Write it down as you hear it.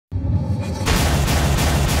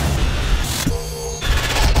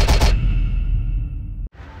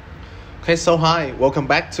Okay, so hi, welcome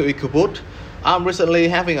back to Ecuboot. I'm recently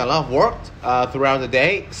having a lot of work throughout the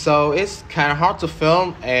day, so it's kind of hard to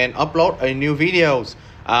film and upload a new videos.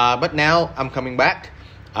 But now I'm coming back.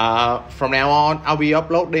 From now on, I'll be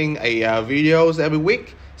uploading videos every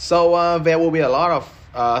week, so there will be a lot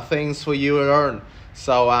of things for you to learn.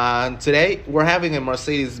 So today we're having a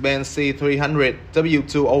Mercedes-Benz C300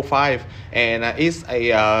 W205, and it's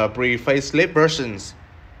a pre-facelift versions.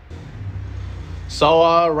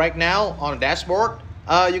 So right now on the dashboard,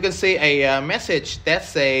 you can see a message that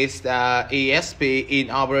says ESP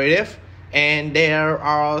Inoperative, and there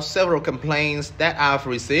are several complaints that I've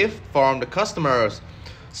received from the customers.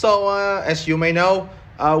 So as you may know,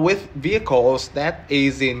 with vehicles that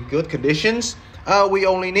is in good conditions, we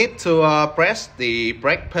only need to press the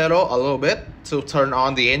brake pedal a little bit to turn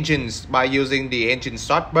on the engines by using the engine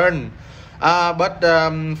start button. But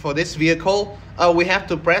for this vehicle, we have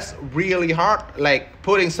to press really hard, like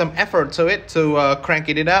putting some effort to it to crank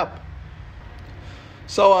it up.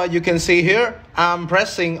 So you can see here, I'm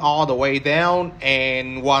pressing all the way down,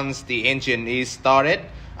 and once the engine is started,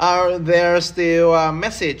 there's still a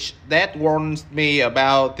message that warns me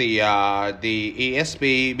about the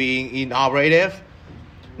ESP being inoperative.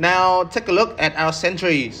 Now take a look at our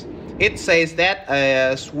sentries. It says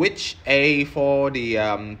that switch A for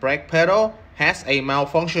the brake pedal has a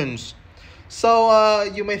malfunctions. So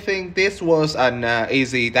you may think this was an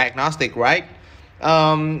easy diagnostic, right?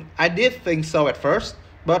 I did think so at first,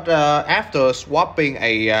 but after swapping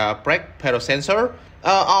a brake pedal sensor,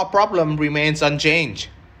 our problem remains unchanged.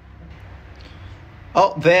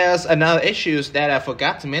 Oh, there's another issue that I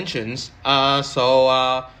forgot to mention.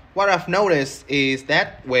 What I've noticed is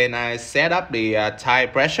that when I set up the tire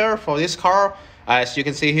pressure for this car, as you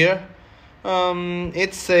can see here,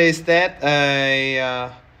 it says that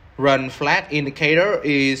a run flat indicator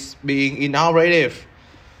is being inoperative.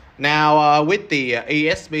 Now with the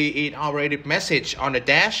ESP inoperative message on the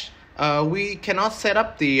dash, we cannot set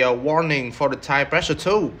up the warning for the tire pressure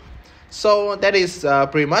too. So that is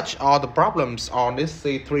pretty much all the problems on this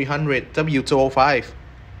C300 W205.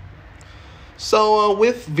 So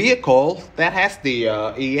with vehicle that has the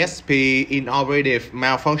ESP inoperative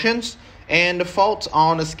malfunctions and the fault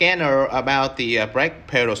on the scanner about the brake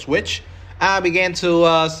pedal switch, I began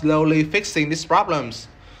to slowly fixing these problems.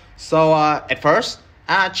 So at first,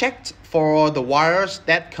 I checked for the wires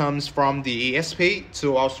that comes from the ESP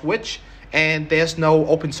to our switch, and there's no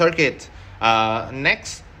open circuit.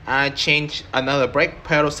 Next, I changed another brake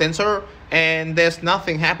pedal sensor, and there's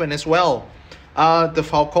nothing happen as well. The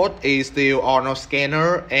fault code is still on our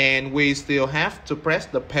scanner, and we still have to press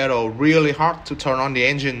the pedal really hard to turn on the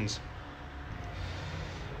engines.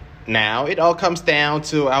 Now it all comes down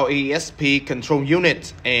to our ESP control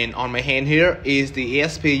unit, and on my hand here is the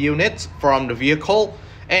ESP unit from the vehicle,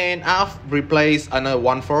 and I've replaced another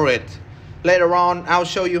one for it. Later on, I'll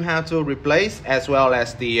show you how to replace as well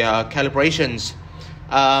as the calibrations.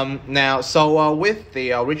 With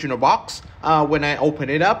the original box, when I open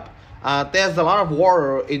it up, there's a lot of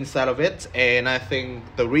water inside of it, and I think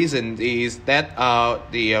the reason is that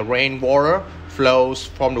the rainwater flows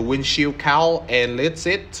from the windshield cowl and leads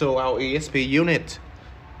it to our ESP unit.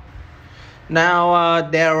 Now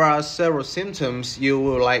there are several symptoms you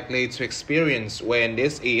will likely to experience when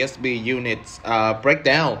this ESP units break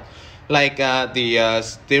down, like the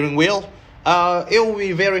steering wheel. It will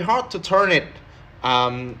be very hard to turn it.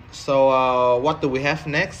 What do we have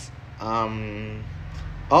next? The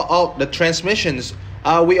transmissions.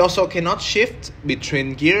 We also cannot shift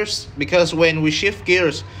between gears, because when we shift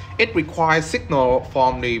gears, it requires signal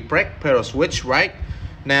from the brake pedal switch, right?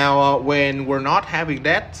 Now when we're not having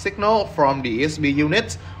that signal from the ESP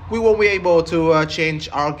unit, we won't be able to change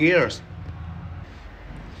our gears.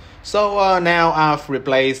 So now I've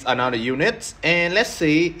replaced another unit, and let's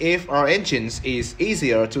see if our engines is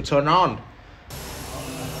easier to turn on.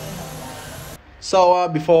 So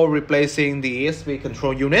before replacing the ESP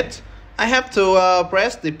control unit, I have to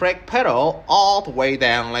press the brake pedal all the way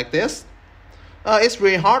down like this. It's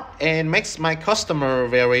really hard and makes my customer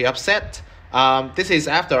very upset. This is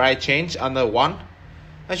after I changed another one.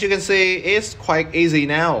 As you can see, it's quite easy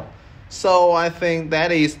now. So I think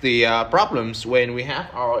that is the problems when we have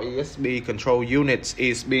our ESP control units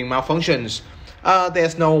is being malfunctions.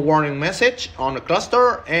 There's no warning message on the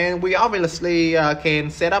cluster, and we obviously can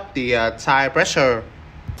set up the tire pressure.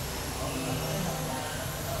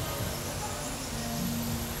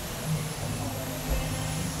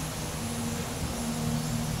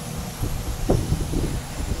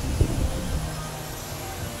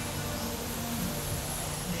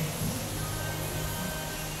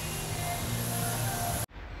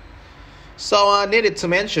 So needed to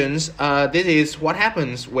mention, this is what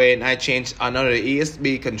happens when I change another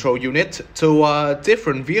ESP control unit to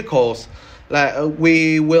different vehicles.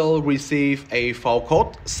 We will receive a fault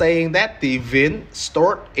code saying that the VIN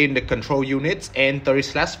stored in the control unit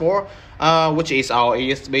N30/4, which is our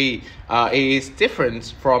ESP, is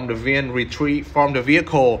different from the VIN retrieved from the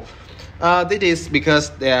vehicle. This is because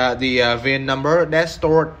the VIN number that's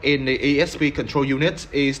stored in the ESP control unit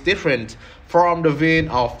is different from the VIN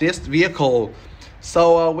of this vehicle.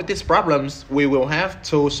 So with these problems, we will have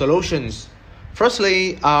two solutions.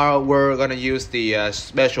 Firstly, we're going to use the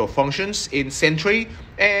special functions in Sentry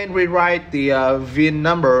and rewrite the VIN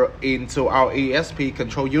number into our ESP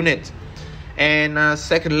control unit. And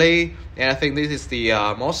secondly, and I think this is the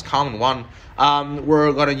most common one,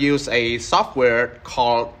 we're going to use a software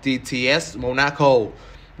called DTS Monaco,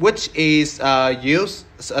 which is used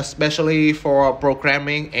especially for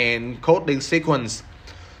programming and coding sequence.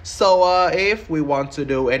 So if we want to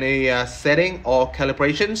do any setting or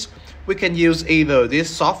calibrations, we can use either this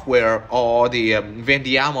software or the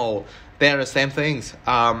Vendiamo. They're the same things.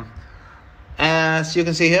 As you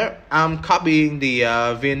can see here, I'm copying the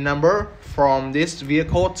VIN number from this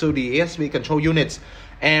vehicle to the ESP control unit,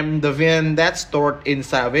 and the VIN that's stored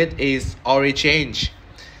inside of it is already changed.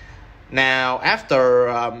 Now, after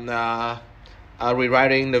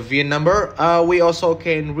rewriting the VIN number, we also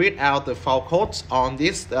can read out the fault codes on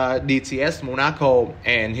this DTS Monaco,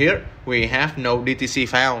 and here we have no DTC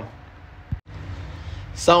found.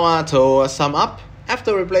 So to sum up,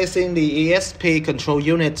 after replacing the ESP control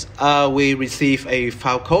unit, we receive a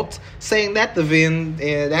file code saying that the VIN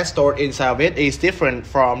that's stored inside of it is different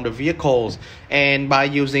from the vehicles, and by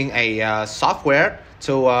using a software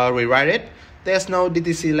to rewrite it, there's no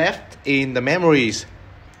DTC left in the memories.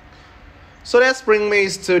 So that brings me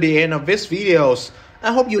to the end of this video.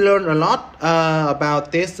 I hope you learned a lot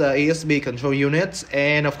about this ESP control unit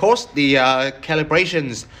and of course the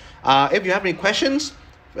calibrations. If you have any questions,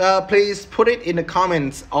 please put it in the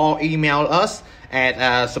comments or email us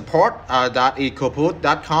at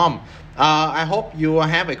support.ecuboot.com. I hope you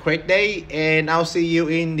have a great day, and I'll see you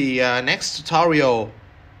in the next tutorial.